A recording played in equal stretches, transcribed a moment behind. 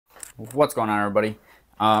What's going on, everybody?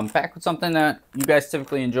 Back with something that you guys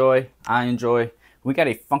typically enjoy. I enjoy. We got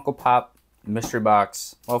a Funko Pop mystery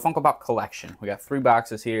box. Well, Funko Pop collection. We got 3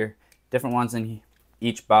 boxes here, different ones in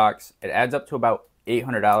each box. It adds up to about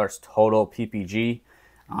 $800 total PPG.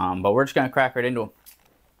 But we're just gonna crack right into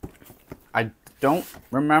them. I don't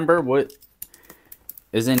remember what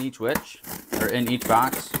is in each box.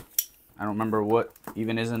 I don't remember what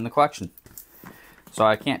even is in the collection. So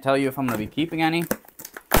I can't tell you if I'm gonna be keeping any.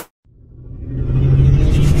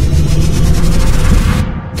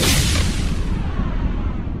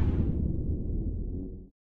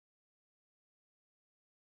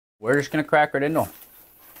 We're just gonna crack right into them.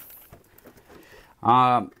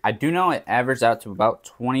 I do know it averaged out to about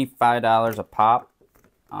 $25 a pop.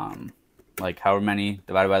 Like however many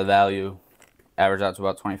divided by the value, averaged out to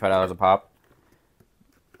about $25 a pop.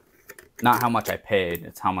 Not how much I paid,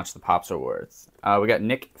 it's how much the pops are worth. We got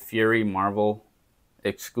Nick Fury Marvel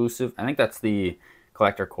exclusive. I think that's the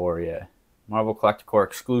Collector Core, yeah. Marvel Collector Core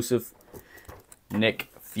exclusive. Nick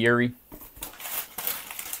Fury.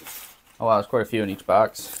 Oh wow, there's quite a few in each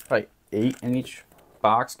box. Like 8 in each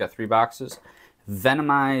box. Got 3 boxes.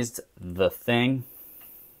 Venomized the Thing.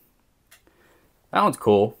 That one's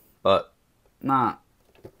cool, but not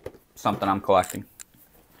something I'm collecting.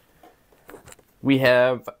 We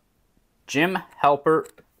have Jim Halpert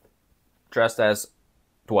dressed as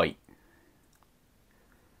Dwight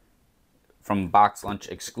from Box Lunch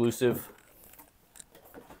exclusive.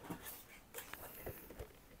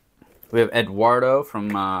 We have Eduardo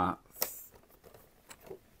from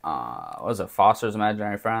what was it? Foster's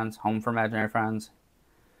Imaginary Friends, Home for Imaginary Friends.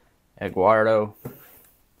 Eduardo.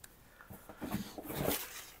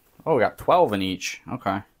 Oh, we got 12 in each.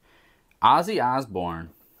 Okay. Ozzy Osbourne.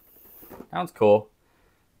 That one's cool.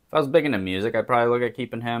 If I was big into music, I'd probably look at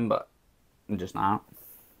keeping him, but I'm just not.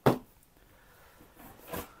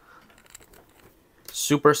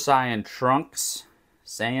 Super Saiyan Trunks.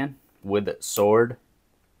 Saiyan with sword.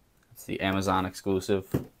 It's the Amazon exclusive.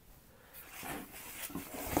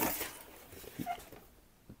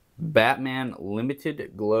 Batman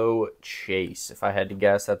Limited Glow Chase. If I had to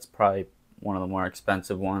guess, that's probably one of the more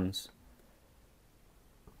expensive ones.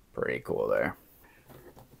 Pretty cool there.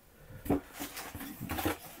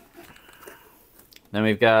 Then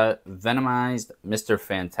we've got Venomized Mr.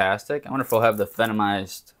 Fantastic. I wonder if we'll have the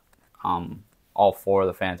Venomized, all 4 of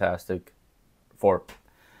the Fantastic Four. I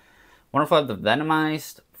wonder if we'll have the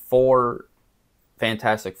Venomized 4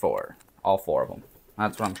 Fantastic Four. All 4 of them.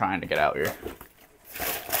 That's what I'm trying to get out here.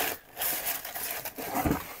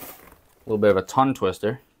 A little bit of a tongue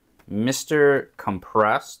twister. Mr.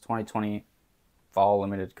 Compress 2020 Fall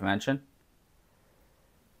Limited Convention.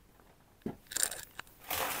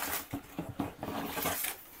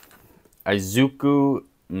 Izuku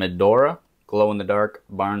Midora Glow in the Dark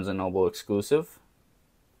Barnes & Noble exclusive.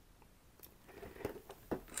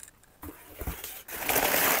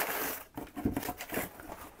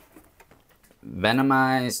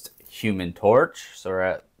 Venomized Human Torch. So we're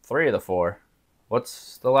at 3 of the 4.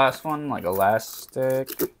 What's the last one? Like Elastic?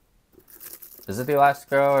 Is it the Elastic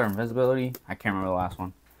Girl or Invisibility? I can't remember the last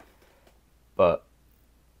one. But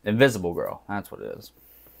Invisible Girl. That's what it is.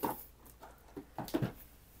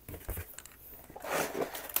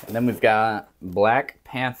 And then we've got Black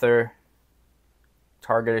Panther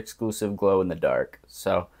Target exclusive Glow in the Dark.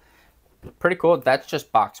 So pretty cool. That's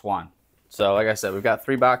just box 1. So like I said, we've got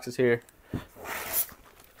 3 boxes here.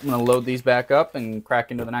 I'm going to load these back up and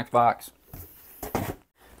crack into the next box.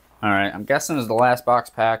 Alright, I'm guessing this is the last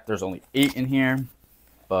box pack. There's only 8 in here,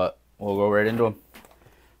 but we'll go right into them.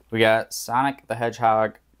 We got Sonic the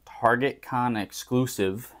Hedgehog Target Con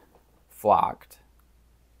exclusive Flocked.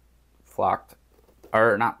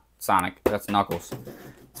 Or not Sonic, that's Knuckles.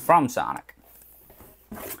 It's from Sonic.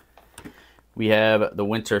 We have the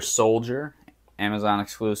Winter Soldier, Amazon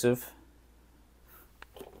exclusive.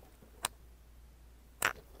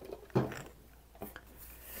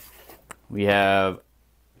 We have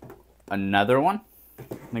another one. I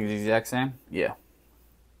think it's the exact same. Yeah.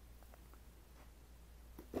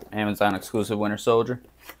 Amazon exclusive Winter Soldier.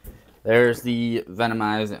 There's the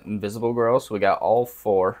Venomized Invisible Girl. So we got all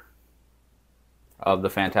 4 of the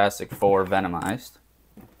Fantastic Four Venomized.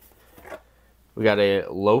 We got a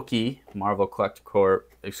Loki Marvel Collector Core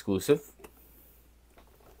exclusive.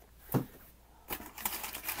 We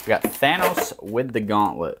got Thanos with the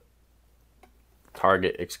Gauntlet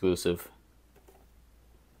Target exclusive.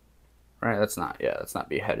 Right, that's not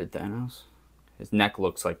beheaded Thanos. His neck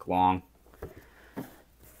looks like long.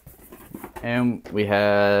 And we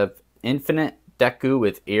have Infinite Deku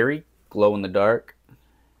with Eerie Glow in the Dark.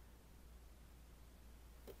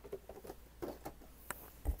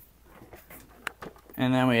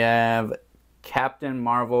 And then we have Captain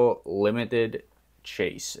Marvel Limited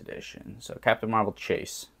Chase Edition. So Captain Marvel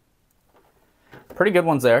Chase. Pretty good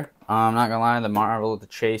ones there. I'm not gonna lie, the Marvel the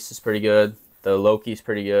Chase is pretty good. The Loki's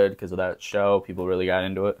pretty good because of that show. People really got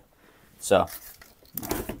into it. So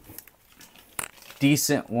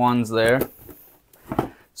decent ones there.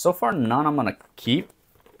 So far, none I'm gonna keep.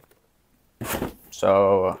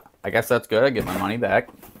 So I guess that's good. I get my money back.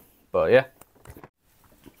 But yeah.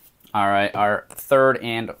 All right, our third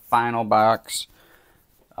and final box.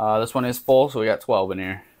 This one is full, so we got 12 in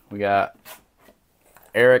here. We got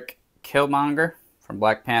Eric Killmonger from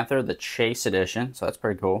Black Panther, the Chase Edition. So that's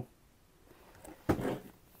pretty cool.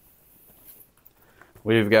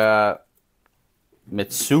 We've got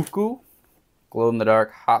Mitsuku,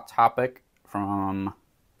 glow-in-the-dark Hot Topic from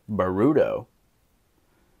Naruto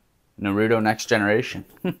Next Generation.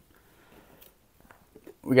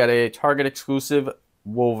 We got a Target exclusive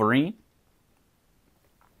Wolverine.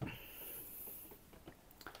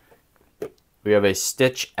 We have a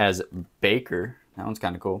Stitch as Baker. That one's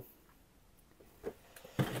kind of cool.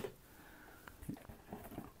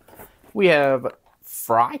 We have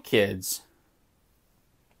Fry Kids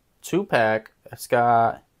 2-pack. It's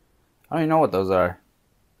got, I don't even know what those are.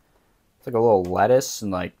 It's like a little lettuce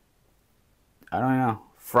and like, I don't know.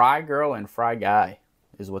 Fry Girl and Fry Guy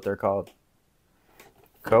is what they're called.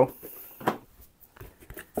 Cool.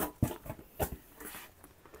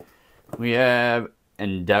 We have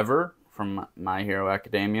Endeavor from My Hero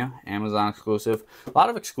Academia, Amazon exclusive. A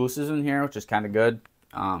lot of exclusives in here, which is kind of good.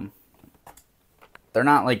 They're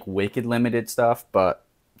not like wicked limited stuff, but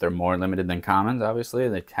they're more limited than commons, obviously.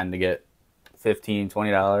 They tend to get $15,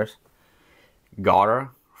 $20. Gaara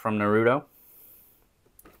from Naruto.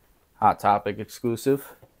 Hot Topic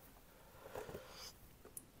exclusive.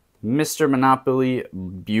 Mr. Monopoly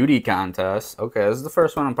Beauty Contest. Okay, this is the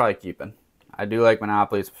first one I'm probably keeping. I do like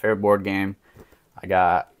Monopoly. It's a fair board game. I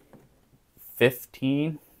got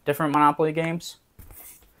 15 different Monopoly games.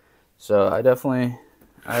 So I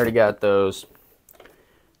already got those.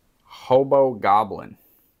 Hobo Goblin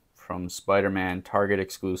from Spider-Man, Target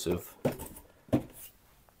exclusive.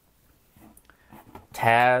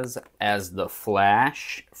 Taz as the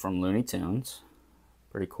Flash from Looney Tunes.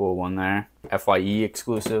 Pretty cool one there. FYE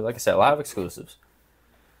exclusive. Like I said, a lot of exclusives.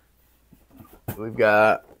 We've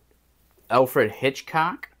got Alfred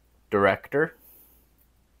Hitchcock, director.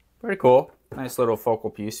 Pretty cool. Nice little focal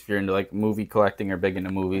piece if you're into like movie collecting or big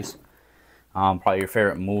into movies. Probably your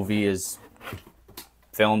favorite movie is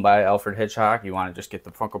filmed by Alfred Hitchcock. You want to just get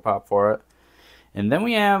the Funko Pop for it. And then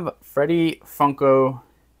we have Freddy Funko.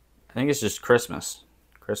 I think it's just Christmas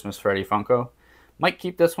Freddy Funko. Might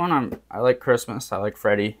keep this one. I like Christmas. I like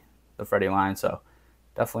Freddy, the Freddy line, so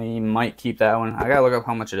definitely might keep that one. I gotta look up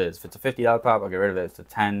how much it is. If it's a $50 pop, I'll get rid of it. If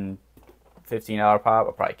it's a $10, $15 pop,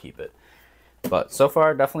 I'll probably keep it. But so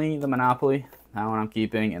far, definitely the Monopoly. That one I'm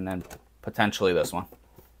keeping, and then potentially this one.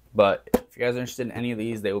 But if you guys are interested in any of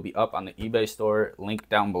these, they will be up on the eBay store, link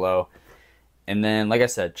down below. And then, like I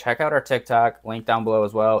said, check out our TikTok, link down below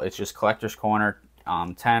as well. It's just Collector's Corner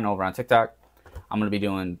 10 over on TikTok. I'm going to be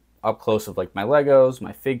doing up close of like my Legos,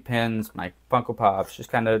 my Fig Pins, my Funko Pops,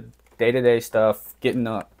 just kind of day-to-day stuff, getting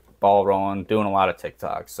the ball rolling, doing a lot of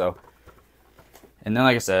TikToks. So, and then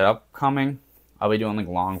like I said, upcoming, I'll be doing like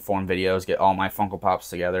long form videos, get all my Funko Pops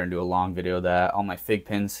together and do a long video of that, all my Fig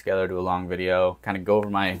Pins together, do a long video, kind of go over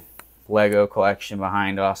my Lego collection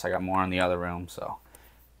behind us. I got more in the other room, so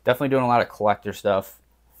definitely doing a lot of collector stuff.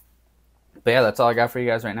 But yeah, that's all I got for you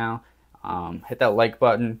guys right now. Hit that like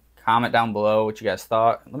button, comment down below what you guys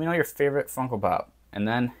thought. Let me know your favorite Funko Pop. And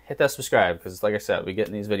then hit that subscribe, because like I said, we're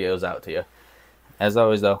getting these videos out to you. As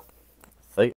always though,